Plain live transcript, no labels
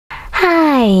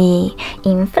Hi!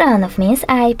 In front of me is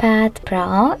iPad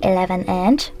Pro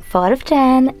 11-inch 4th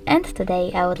Gen, and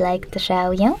today I would like to show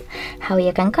you how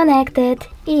you can connect it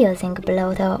using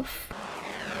Bluetooth.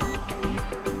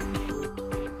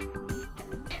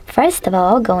 First of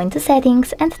all, go into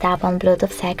Settings and tap on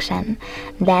Bluetooth section.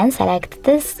 Then select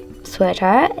this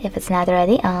switcher if it's not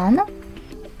already on,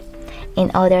 in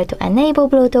order to enable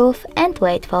Bluetooth, and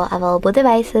wait for available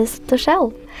devices to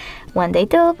show. When they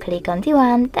do, click on the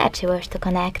one that you wish to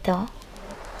connect to.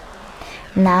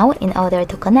 Now, in order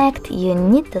to connect, you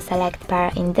need to select pair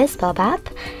in this pop-up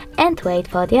and wait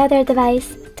for the other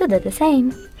device to do the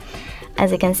same.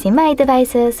 As you can see, my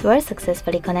devices were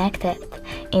successfully connected.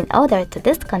 In order to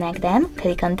disconnect them,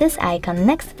 click on this icon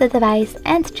next to the device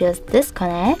and choose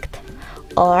Disconnect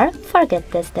or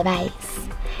Forget this device.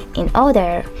 In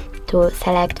order to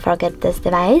select Forget this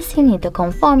device, you need to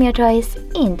confirm your choice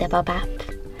in the pop-up.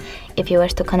 If you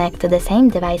wish to connect to the same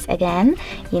device again,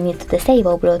 you need to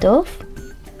disable Bluetooth,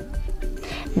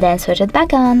 then switch it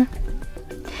back on.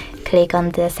 Click on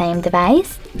the same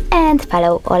device and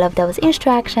follow all of those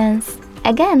instructions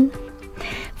again.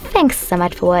 Thanks so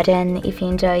much for watching. If you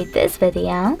enjoyed this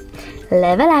video,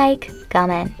 leave a like,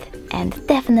 comment, and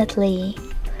definitely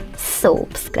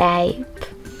subscribe.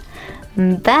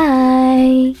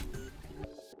 Bye!